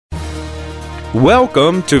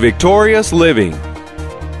Welcome to Victorious Living.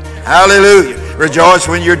 Hallelujah. Rejoice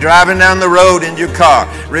when you're driving down the road in your car.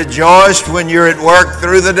 Rejoice when you're at work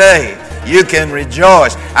through the day. You can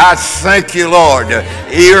rejoice. I thank you, Lord.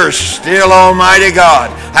 You're still Almighty God.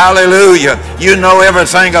 Hallelujah. You know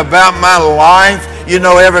everything about my life. You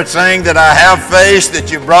know everything that I have faced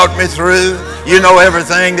that you brought me through. You know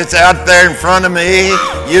everything that's out there in front of me.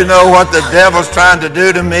 You know what the devil's trying to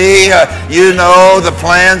do to me. You know the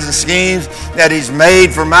plans and schemes that he's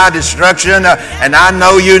made for my destruction. And I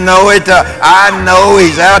know you know it. I know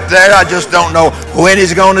he's out there. I just don't know when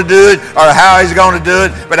he's going to do it or how he's going to do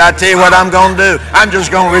it. But I tell you what I'm going to do. I'm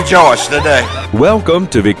just going to rejoice today. Welcome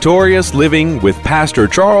to Victorious Living with Pastor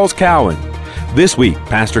Charles Cowan. This week,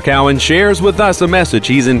 Pastor Cowan shares with us a message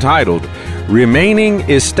he's entitled, Remaining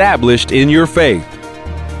Established in Your Faith.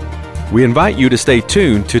 We invite you to stay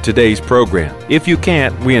tuned to today's program. If you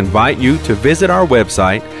can't, we invite you to visit our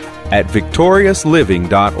website at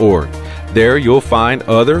victoriousliving.org. There you'll find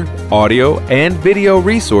other audio and video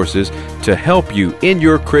resources to help you in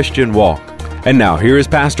your Christian walk. And now here is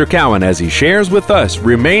Pastor Cowan as he shares with us,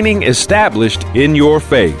 Remaining Established in Your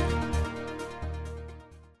Faith.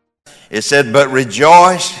 It said, but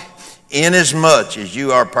rejoice inasmuch as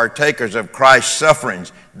you are partakers of Christ's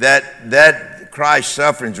sufferings. That Christ's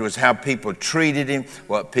sufferings was how people treated him,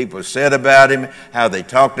 what people said about him, how they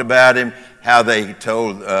talked about him, how they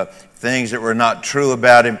told things that were not true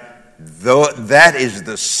about him. That is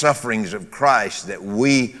the sufferings of Christ that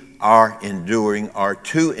we are enduring or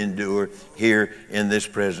to endure here in this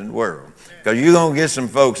present world. Because you're going to get some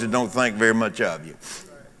folks that don't think very much of you.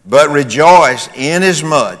 But rejoice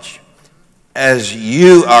inasmuch as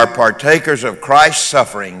you are partakers of Christ's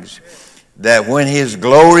sufferings, that when his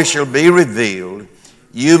glory shall be revealed,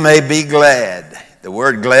 you may be glad. The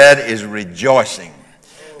word glad is rejoicing.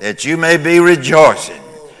 That you may be rejoicing.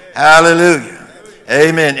 Hallelujah.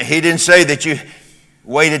 Amen. He didn't say that you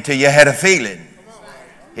waited till you had a feeling.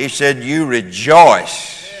 He said you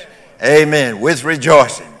rejoice. Amen. With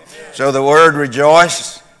rejoicing. So the word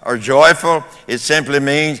rejoice or joyful, it simply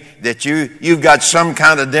means that you've got some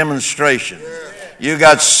kind of demonstration. You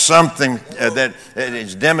got something that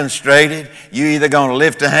is demonstrated. You're either going to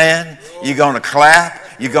lift a hand, you're going to clap,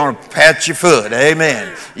 you're going to pat your foot.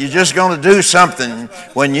 Amen. You're just going to do something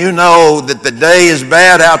when you know that the day is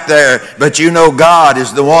bad out there, but you know God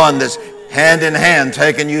is the one that's hand in hand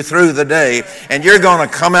taking you through the day, and you're going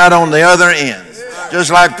to come out on the other end. Just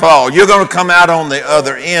like Paul, you're going to come out on the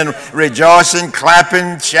other end rejoicing,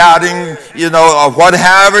 clapping, shouting,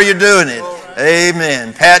 however you're doing it.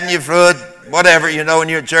 Amen. Patting your foot, whatever, in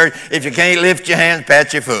your church. If you can't lift your hands,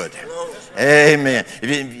 pat your foot. Amen.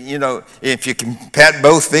 If you can pat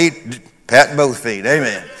both feet, pat both feet.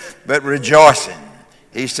 Amen. But rejoicing.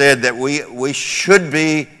 He said that we should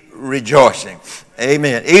be rejoicing.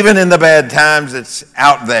 Amen. Even in the bad times that's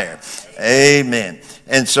out there. Amen.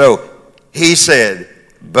 And so, he said,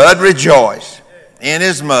 but rejoice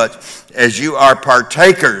inasmuch as you are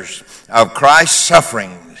partakers of Christ's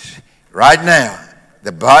sufferings. Right now,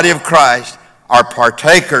 the body of Christ are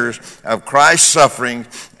partakers of Christ's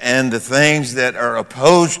sufferings and the things that are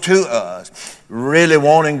opposed to us, really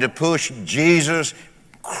wanting to push Jesus,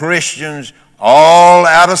 Christians, all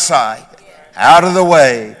out of sight, out of the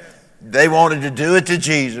way. They wanted to do it to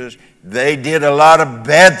Jesus. They did a lot of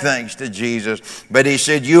bad things to Jesus, but he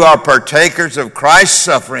said, you are partakers of Christ's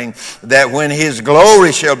suffering, that when his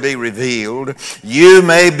glory shall be revealed, you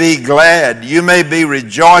may be glad. You may be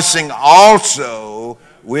rejoicing also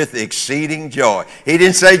with exceeding joy. He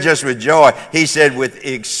didn't say just with joy. He said with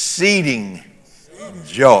exceeding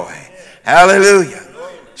joy. Hallelujah.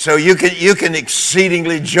 So you can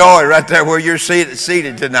exceedingly joy right there where you're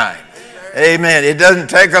seated tonight. Amen. It doesn't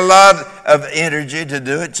take a lot of energy to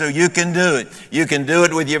do it, so you can do it. You can do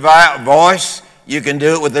it with your voice. You can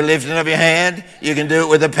do it with the lifting of your hand. You can do it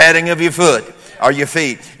with the patting of your foot or your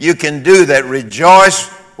feet. You can do that. Rejoice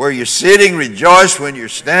where you're sitting. Rejoice when you're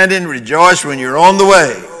standing. Rejoice when you're on the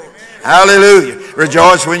way. Hallelujah.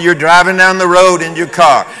 Rejoice when you're driving down the road in your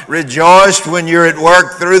car. Rejoice when you're at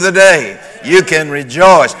work through the day. You can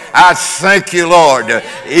rejoice. I thank you, Lord.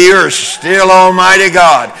 You're still Almighty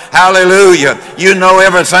God. Hallelujah. You know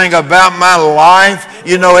everything about my life.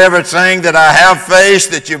 You know everything that I have faced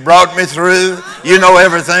that you brought me through. You know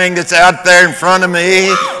everything that's out there in front of me.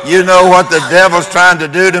 You know what the devil's trying to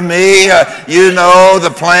do to me. You know the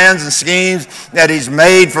plans and schemes that he's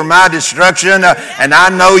made for my destruction. And I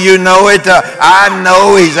know you know it. I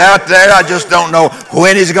know he's out there. I just don't know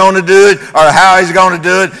when he's going to do it or how he's going to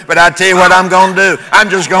do it. But I tell you what I'm going to do. I'm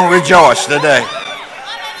just going to rejoice today.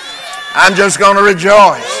 I'm just going to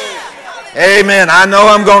rejoice. Amen. I know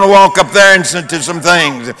I'm going to walk up there into some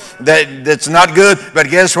things that's not good, but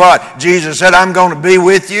guess what? Jesus said, I'm going to be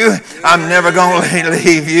with you. I'm never going to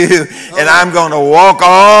leave you, and I'm going to walk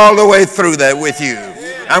all the way through that with you.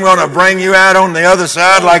 I'm going to bring you out on the other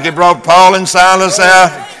side like He brought Paul and Silas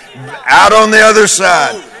out on the other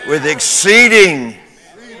side with exceeding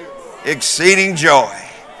joy.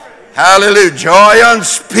 Hallelujah. Joy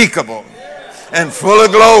unspeakable and full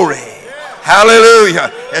of glory.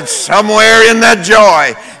 Hallelujah. And somewhere in that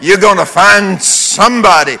joy, you're going to find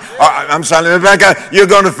somebody. You're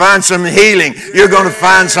going to find some healing. You're going to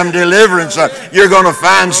find some deliverance. You're going to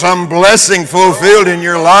find some blessing fulfilled in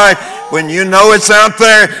your life when you know it's out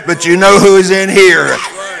there, but you know who is in here.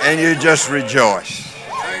 And you just rejoice.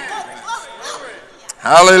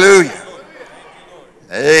 Hallelujah.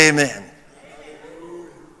 Amen.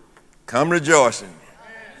 Come rejoicing.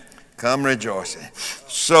 Come rejoicing.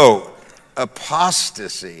 So,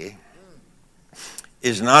 apostasy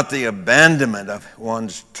is not the abandonment of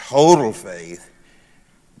one's total faith,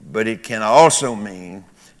 but it can also mean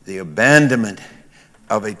the abandonment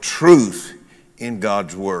of a truth in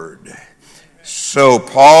God's Word. So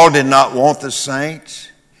Paul did not want the saints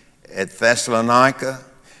at Thessalonica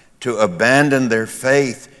to abandon their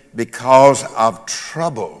faith because of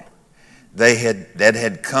trouble that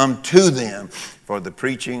had come to them for the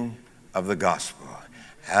preaching of the gospel.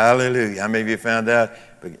 Hallelujah. How many of you found out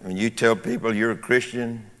when you tell people you're a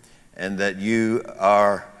Christian and that you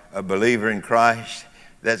are a believer in Christ,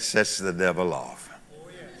 that sets the devil off? Oh,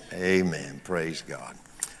 yes. Amen. Praise God.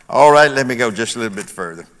 All right, let me go just a little bit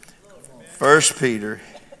further. 1 Peter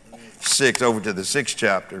 6, over to the 6th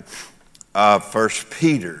chapter of 1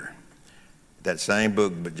 Peter, that same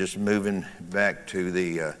book, but just moving back to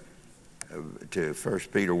the to 1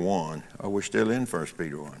 Peter 1. Oh, we're still in 1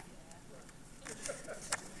 Peter 1.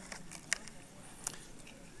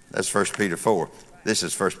 That's 1 Peter 4. This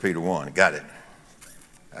is 1 Peter 1. Got it.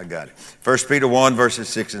 I got it. 1 Peter 1, verses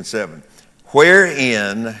 6 and 7.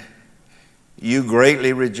 Wherein you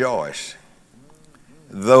greatly rejoice,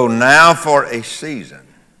 though now for a season,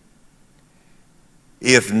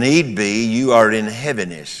 if need be, you are in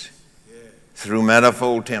heaviness through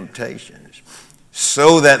manifold temptations,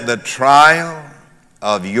 so that the trial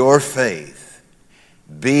of your faith,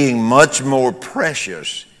 being much more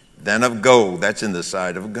precious than of gold, that's in the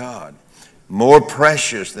sight of God, more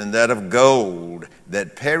precious than that of gold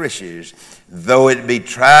that perishes, though it be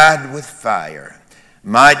tried with fire,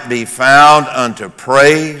 might be found unto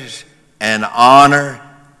praise and honor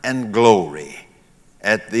and glory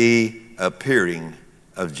at the appearing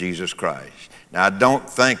of Jesus Christ. Now, I don't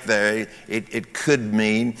think there, it could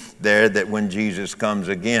mean there that when Jesus comes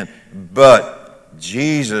again, but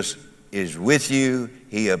Jesus is with you.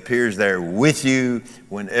 He appears there with you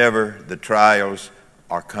whenever the trials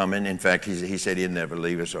are coming. In fact, he said he'd never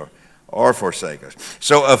leave us or forsake us.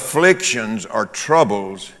 So afflictions or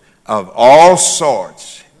troubles of all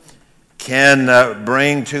sorts can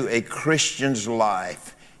bring to a Christian's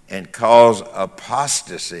life and cause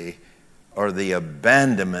apostasy or the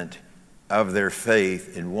abandonment of their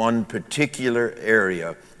faith in one particular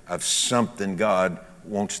area of something God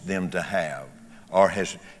wants them to have or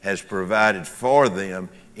has provided for them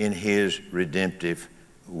in His redemptive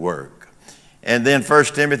work. And then 1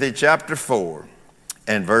 Timothy chapter 4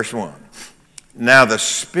 and verse 1. Now the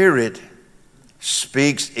Spirit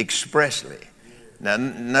speaks expressly. Now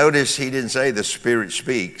notice he didn't say the Spirit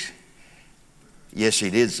speaks. Yes, he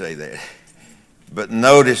did say that. But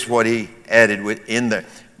notice what he added in there.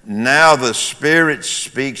 Now the Spirit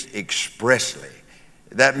speaks expressly.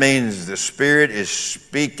 That means the Spirit is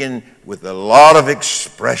speaking with a lot of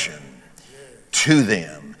expression to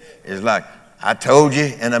them. It's like, I told you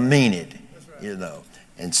and I mean it, you know.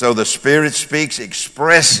 And so the Spirit speaks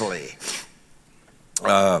expressly.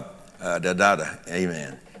 Amen.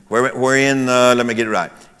 Wherein, let me get it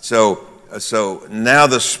right. So now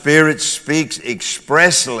the Spirit speaks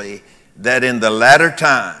expressly that in the latter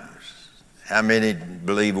times, how many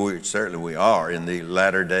believe we are in the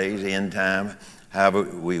latter days, end time, however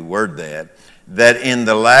we word that in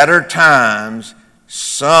the latter times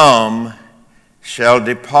some shall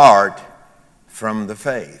depart from the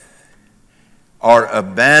faith or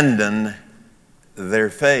abandon their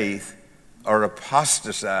faith or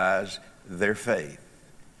apostatize their faith.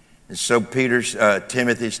 And so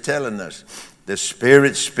Timothy's telling us the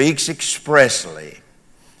Spirit speaks expressly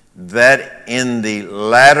that in the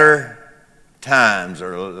latter times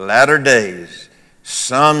or latter days,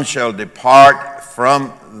 some shall depart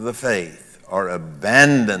from the faith or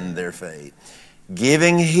abandon their faith,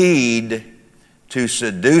 giving heed to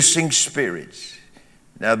seducing spirits.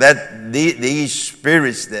 Now these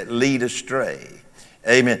spirits that lead astray,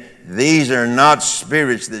 amen, these are not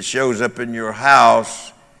spirits that shows up in your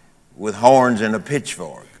house with horns and a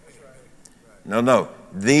pitchfork. No.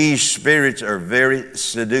 These spirits are very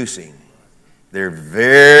seducing. They're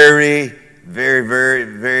very, very, very,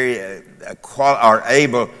 very are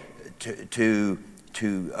able to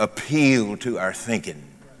appeal to our thinking.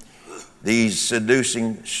 These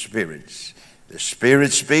seducing spirits. The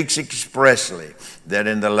Spirit speaks expressly that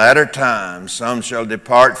in the latter times some shall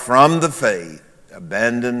depart from the faith,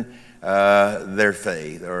 abandon their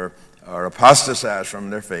faith, or apostatize from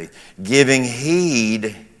their faith, giving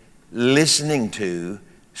heed, listening to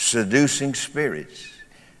seducing spirits,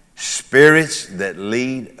 spirits that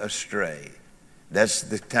lead astray. That's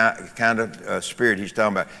the kind of spirit he's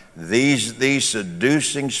talking about. These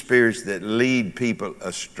seducing spirits that lead people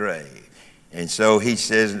astray. And so he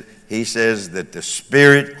says that the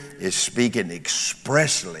Spirit is speaking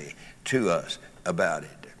expressly to us about it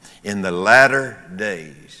in the latter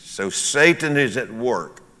days. So Satan is at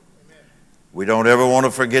work. We don't ever want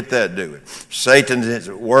to forget that, do we? Satan is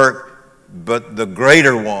at work, but the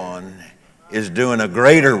greater one is doing a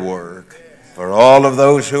greater work for all of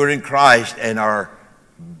those who are in Christ and are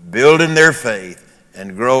building their faith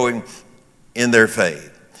and growing in their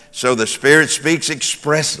faith. So the Spirit speaks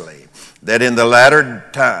expressly that in the latter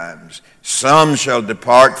times some shall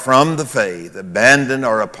depart from the faith, abandon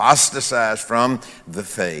or apostatize from the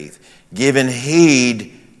faith, giving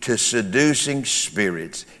heed to seducing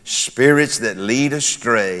spirits, spirits that lead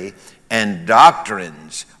astray, and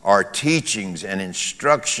doctrines or teachings and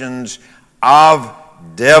instructions of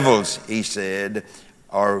devils, he said,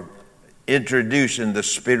 are introducing the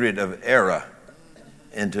spirit of error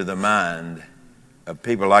into the mind of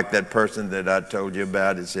people, like that person that I told you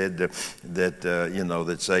about. It said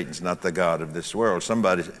that Satan's not the God of this world.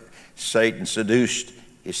 Satan seduced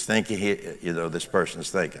his thinking, this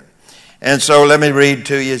person's thinking. And so let me read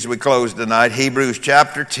to you as we close tonight, Hebrews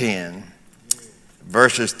chapter 10,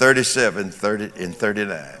 verses 37 and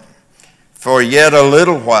 39. For yet a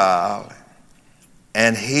little while,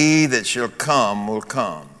 and he that shall come will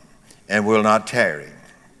come, and will not tarry.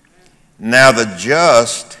 Now the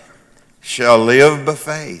just shall live by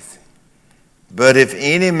faith. But if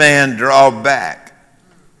any man draw back,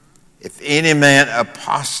 if any man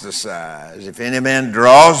apostatize, if any man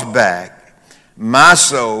draws back, my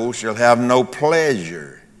soul shall have no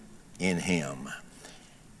pleasure in him.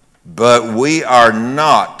 But we are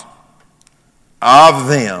not of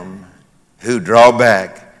them who draw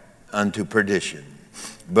back unto perdition,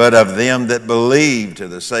 but of them that believe to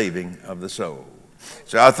the saving of the soul.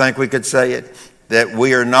 So I think we could say it, that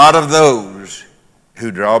we are not of those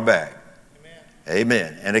who draw back.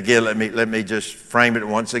 Amen. And again, let me just frame it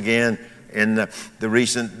once again. In the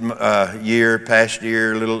recent past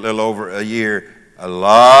year, a little over a year, a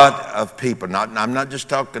lot of people, I'm not just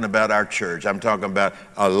talking about our church, I'm talking about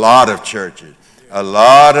a lot of churches. A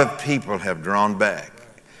lot of people have drawn back.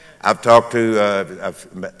 I've talked to, I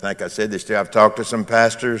think I said this too, I've talked to some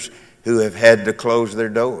pastors who have had to close their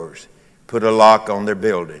doors, put a lock on their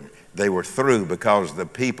building. They were through because the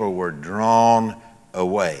people were drawn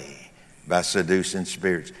away by seducing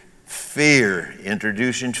spirits. Fear,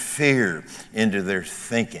 introducing fear into their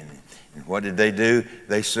thinking. And what did they do?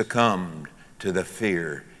 They succumbed to the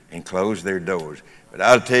fear and closed their doors. But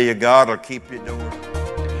I'll tell you, God will keep your doors.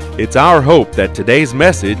 It's our hope that today's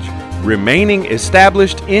message, Remaining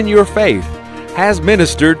Established in Your Faith, has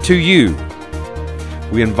ministered to you.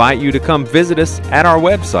 We invite you to come visit us at our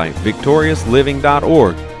website,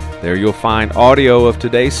 victoriousliving.org. There you'll find audio of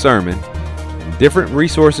today's sermon and different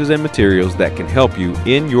resources and materials that can help you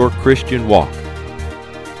in your Christian walk.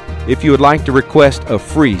 If you would like to request a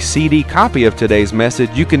free CD copy of today's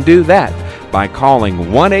message, you can do that by calling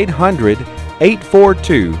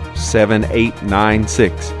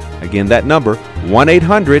 1-800-842-7896. Again, that number,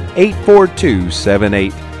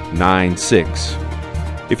 1-800-842-7896.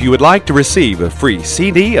 If you would like to receive a free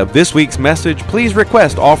CD of this week's message, please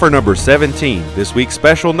request offer number 17. This week's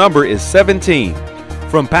special number is 17.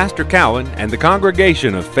 From Pastor Cowan and the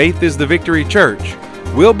congregation of Faith is the Victory Church,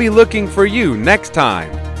 we'll be looking for you next time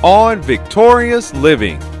on Victorious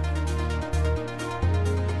Living.